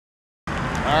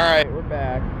Alright, we're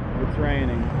back. It's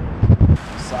raining.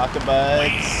 Osaka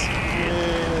buds.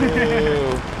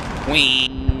 Wee.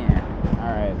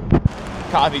 Alright.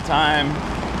 Coffee time.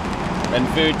 Then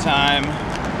food time.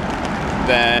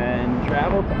 Then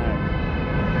travel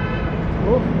time.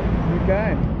 Cool.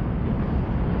 Okay.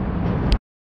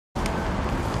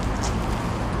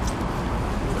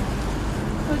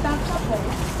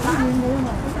 I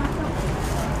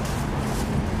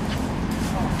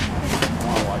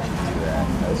want to watch you do that.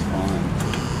 That was fun.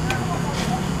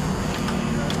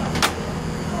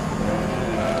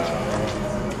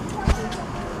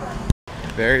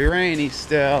 Very rainy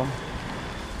still.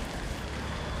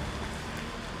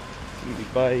 Maybe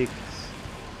bikes.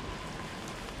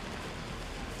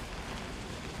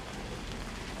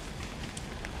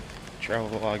 Travel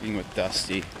vlogging with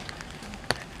Dusty.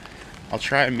 I'll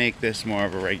try and make this more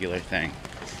of a regular thing.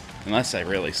 Unless I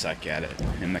really suck at it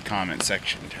and the comment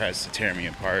section tries to tear me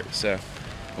apart, so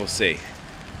we'll see.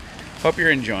 Hope you're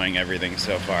enjoying everything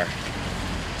so far.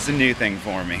 It's a new thing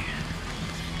for me.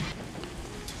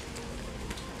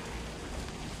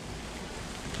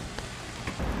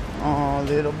 Aw,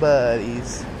 little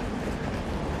buddies.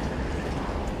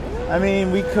 I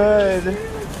mean, we could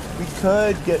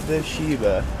get this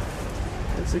Shiba.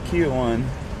 It's a cute one.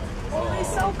 Oh, they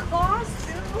sell costumes.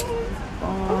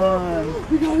 Fun.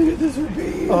 We gotta get this for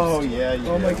Beast. Oh yeah, you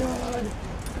Oh do. my god.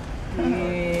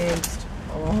 Beast.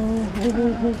 Oh.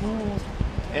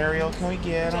 Ariel, can we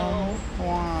get him?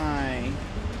 Why?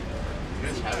 You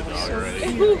guys have a dog already.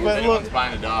 But If look, anyone's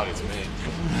buying a dog, it's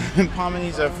me.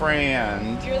 Pominy's a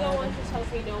friend. You're the one who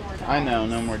tells me no more dogs. I know,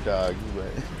 no more dogs,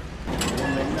 but.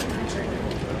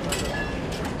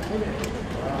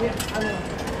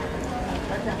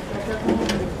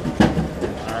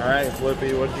 All right,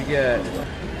 Flippy, what'd you get?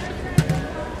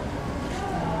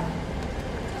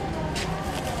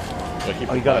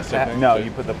 Oh, you got a no,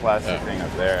 you put the plastic thing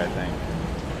up there, I think.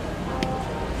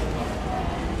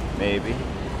 Maybe.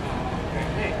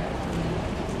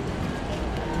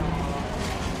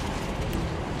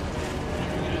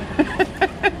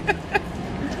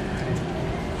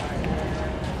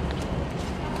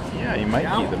 Yeah, you might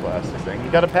keep the plastic thing. You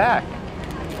got a pack.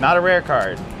 Not a rare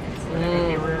card.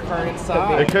 A rare card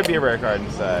inside. There could be a rare card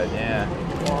inside, yeah.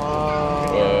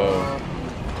 Whoa.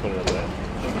 Put it over there.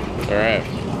 Alright.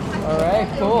 Alright,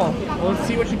 cool. Well, let's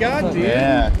see what you got, dude.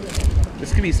 Yeah.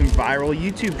 This could be some viral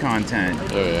YouTube content.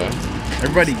 Oh yeah.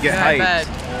 Everybody get hyped. bet.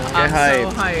 Get I'm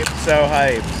hyped. so hyped. So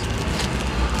hyped.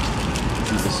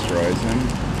 He destroys him.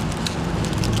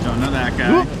 Don't know that guy.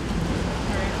 Whoop.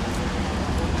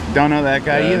 Don't know that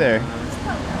guy either.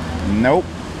 Nope.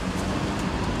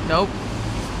 Nope.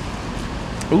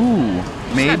 Ooh,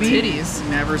 maybe. Titties.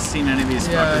 Never seen any of these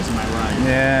fuckers in my life.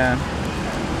 Yeah.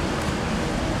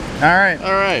 All right.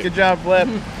 All right. Good job, Flip.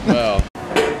 Well.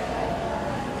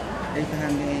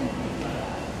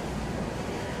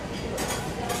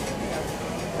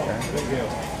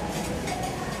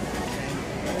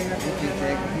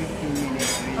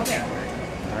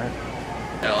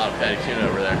 Got a lot of fatty tuna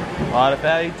over there. A lot of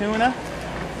fatty tuna.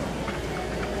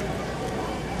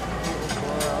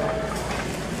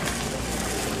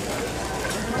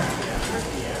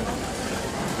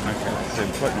 Okay, so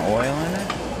putting oil in it.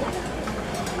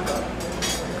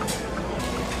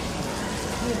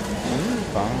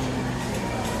 Fun.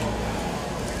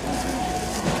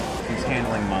 He's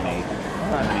handling money.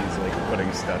 That means like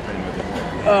putting stuff in with it.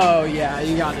 Oh yeah,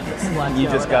 you gotta just let You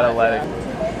just gotta let it.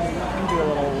 Do a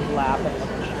little lap and look.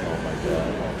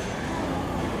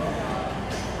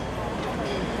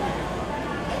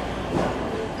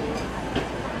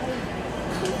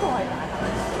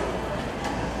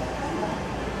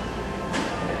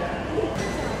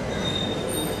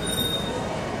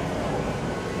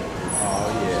 Oh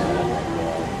yeah.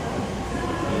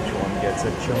 Each one gets a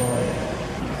joy.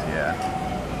 Yeah.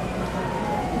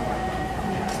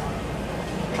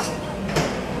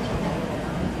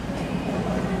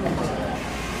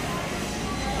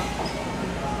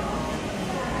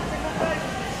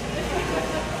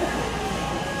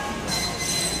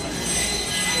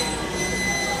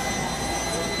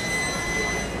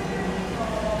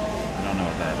 I don't know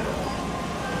what that is.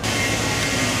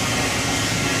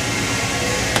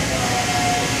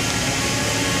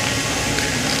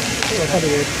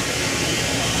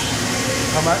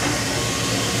 How much?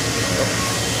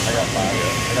 I got 5.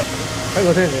 I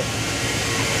got 10. It's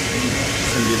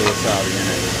gonna be the wasabi in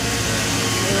it.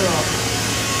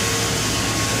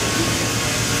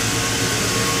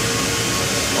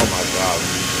 Oh my god.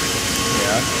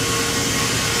 Yeah.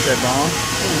 C'est bon?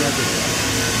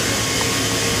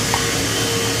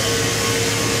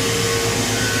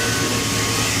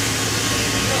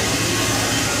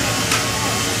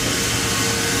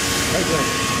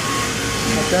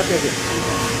 Oh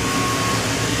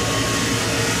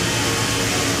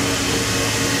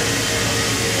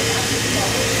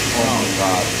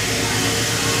god.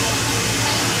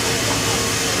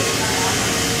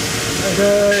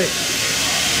 Okay.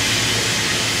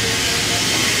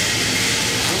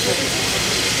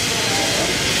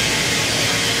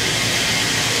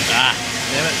 Ah,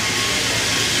 damn it.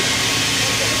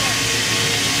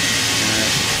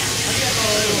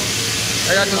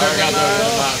 I got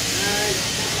those.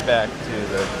 Back to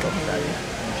the I'm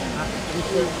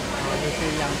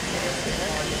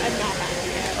not back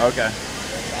yet. Okay.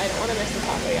 I don't want to miss the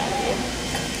takoyaki.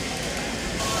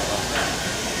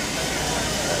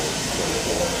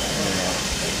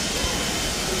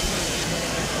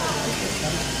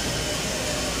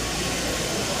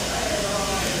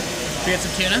 Did you get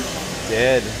some tuna?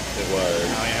 Did. It was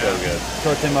so good.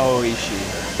 Totemo oishi.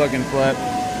 Fucking flip.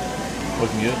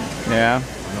 Looking good. Yeah. I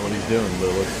don't know what he's doing, but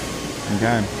it looks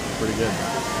Okay. pretty good.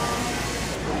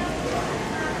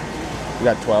 We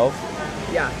got 12.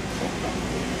 Yeah.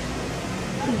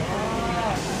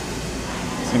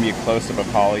 It's gonna be a close up of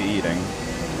Holly eating.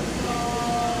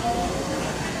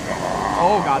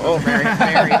 Oh god, those are very,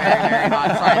 very, very, very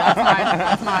hot. Sorry, that's mine.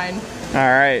 That's mine.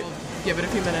 All right. Give it a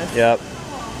few minutes. Yep.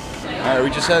 All right, we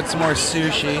just had some more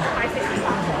sushi.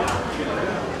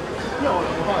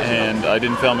 And I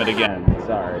didn't film it again.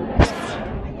 Sorry.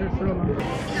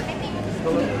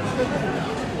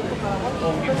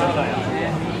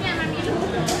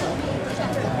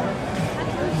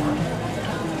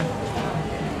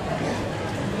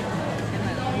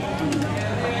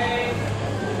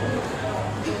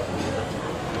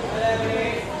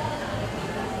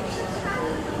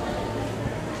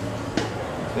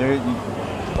 There,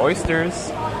 oysters.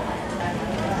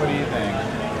 What do you think?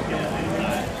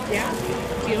 Yeah?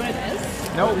 Do you know what it is?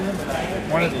 Nope.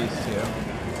 One of these two.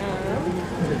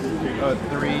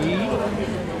 Three.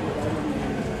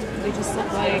 They just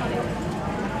look like...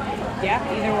 Yeah,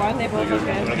 either one. They both look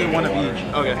good. Get one of each.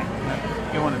 Okay.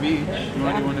 Get one of each. You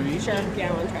want to do one of each? Sure. Yeah,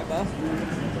 I want to try both.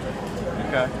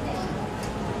 Okay.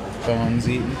 Phone's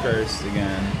eating first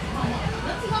again.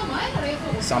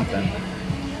 Something.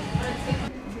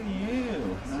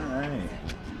 You. Alright.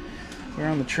 We're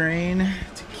on the train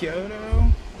to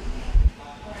Kyoto.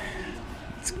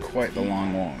 It's quite the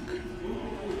long walk.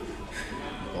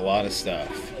 A lot of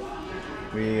stuff.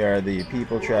 We are the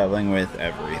people traveling with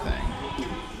everything.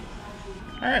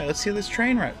 Alright, let's see this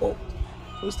train ride. Oh,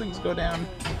 those things go down.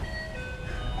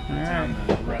 Alright.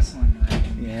 Wrestling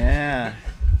ring. Yeah.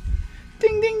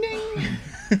 Ding, ding,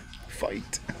 ding.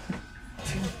 Fight.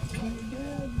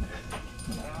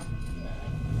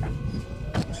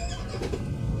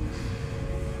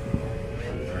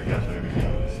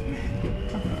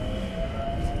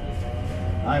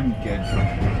 I'm good.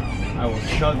 I will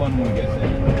chug one when we get there.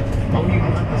 Oh, you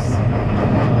want this?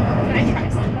 Can I try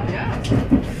some? Yeah.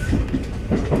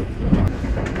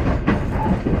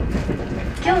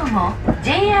 今日も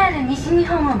JR 西日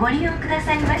本をご利用くだ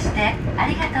さいましてあ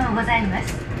りがとうございま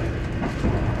す。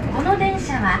この電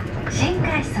車は新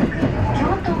快速京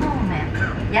都方面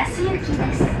安行き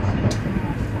です。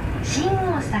新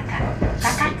大阪、高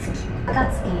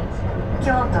槻、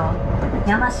京都、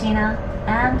山科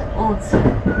and 大津。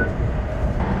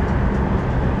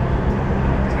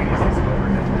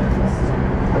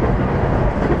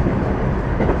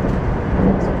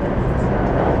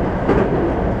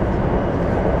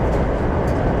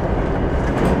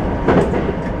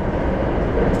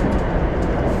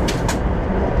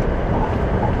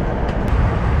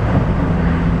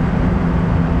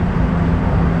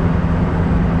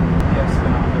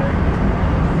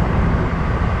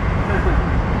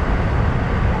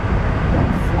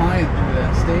Flying through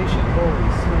that station. Holy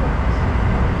smokes.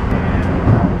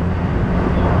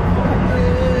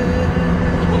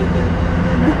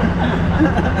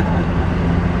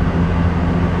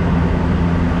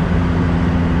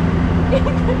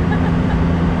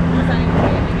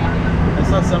 I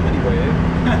saw somebody wave.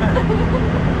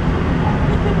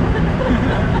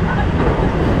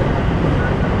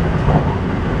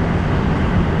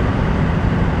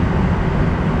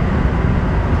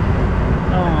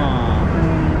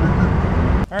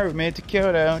 Alright, we made it to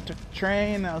Kyoto. Took the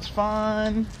train, that was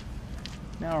fun.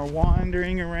 Now we're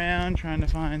wandering around trying to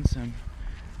find some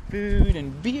food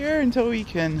and beer until we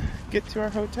can get to our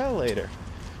hotel later.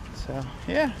 So,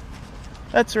 yeah,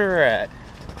 that's where we're at.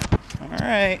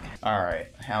 Alright. Alright,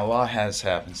 a lot has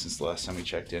happened since the last time we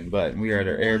checked in, but we are at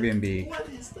our Airbnb. What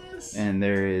is this? And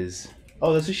there is...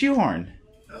 Oh, there's a shoehorn.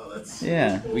 Oh, that's...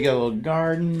 Yeah, we got a little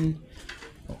garden,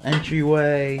 little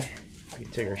entryway. We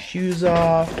can take our shoes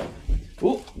off.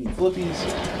 Ooh, Flippy's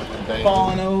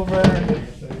falling over.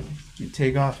 Let me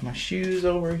take off my shoes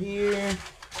over here.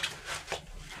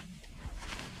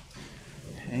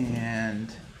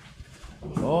 And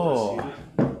oh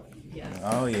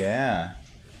yeah. A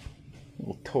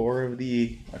little tour of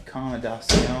the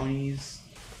accommodaciones.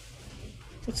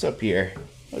 What's up here?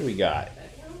 What do we got?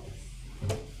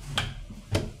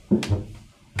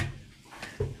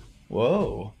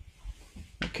 Whoa.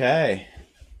 Okay.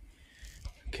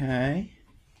 Okay.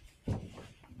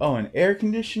 Oh, an air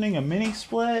conditioning, a mini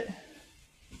split.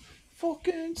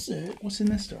 Fucking sick. What's in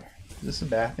this door? Is this a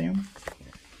bathroom?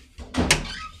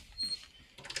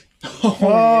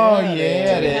 Oh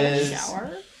yeah, it is.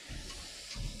 Shower?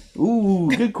 Ooh,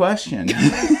 good question.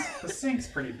 The sink's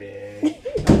pretty big.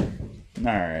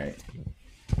 Alright.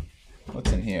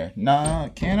 What's in here? Nah,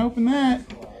 can't open that.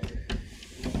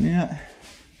 Yeah.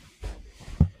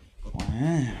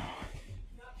 Wow.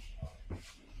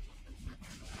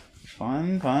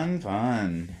 Fun, fun,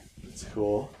 fun. It's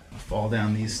cool. Fall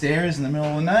down these stairs in the middle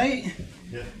of the night.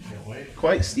 Yeah, can't wait.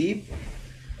 Quite steep.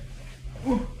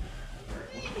 Ooh.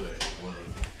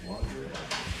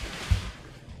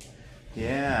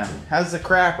 Yeah. How's the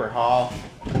crapper, Hall?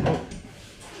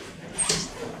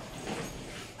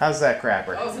 How's that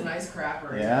crapper? That was a nice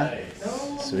crapper. Yeah?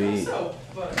 No, Sweet. no soap,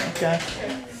 but Okay.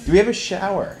 Do we have a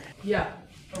shower? yeah,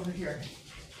 over here.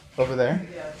 Over there?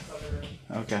 Yeah, it's over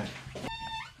there. Okay.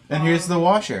 And here's the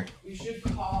washer. We should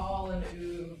call an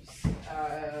oops.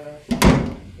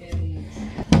 In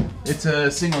It's a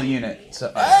single unit.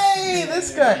 So hey,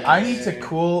 this guy. I need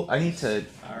to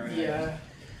yeah.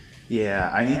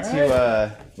 Yeah, I need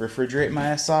to refrigerate my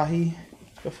Asahi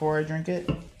before I drink it.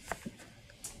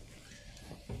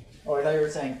 Oh, I thought you were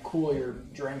saying cool your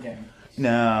drinking.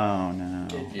 No.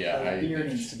 Yeah, Beer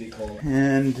needs to be cold.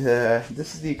 And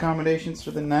this is the accommodations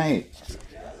for the night.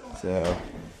 So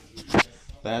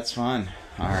that's fun.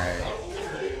 All right,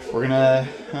 we're gonna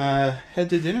head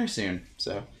to dinner soon.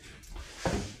 So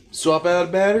swap out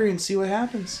a battery and see what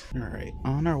happens. All right,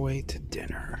 on our way to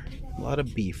dinner. A lot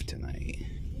of beef tonight.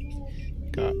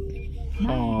 Got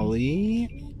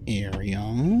Holly,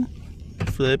 Ariel,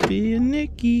 Flippy, and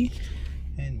Nikki,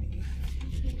 and me.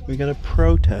 We got a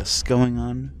protest going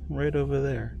on right over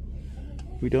there.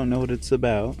 We don't know what it's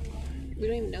about. We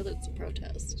don't even know that it's a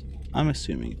protest. I'm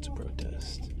assuming it's a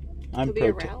protest. Could be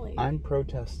a rally. I'm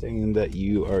protesting that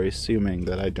you are assuming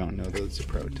that I don't know that it's a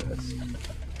protest.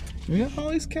 We got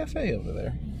Holly's Cafe over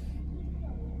there.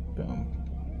 Boom.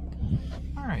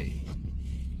 All right.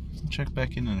 I'll check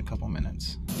back in a couple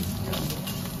minutes.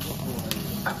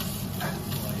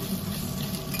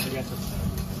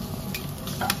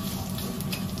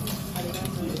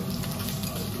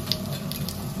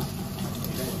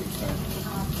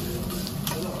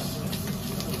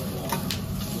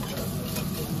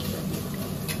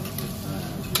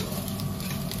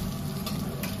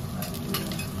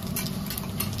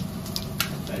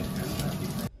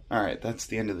 Alright, that's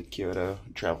the end of the Kyoto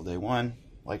Travel Day 1.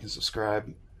 Like and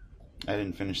subscribe. I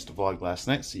didn't finish the vlog last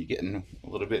night, so you're getting a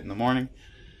little bit in the morning.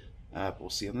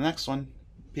 We'll see you in the next one.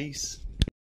 Peace.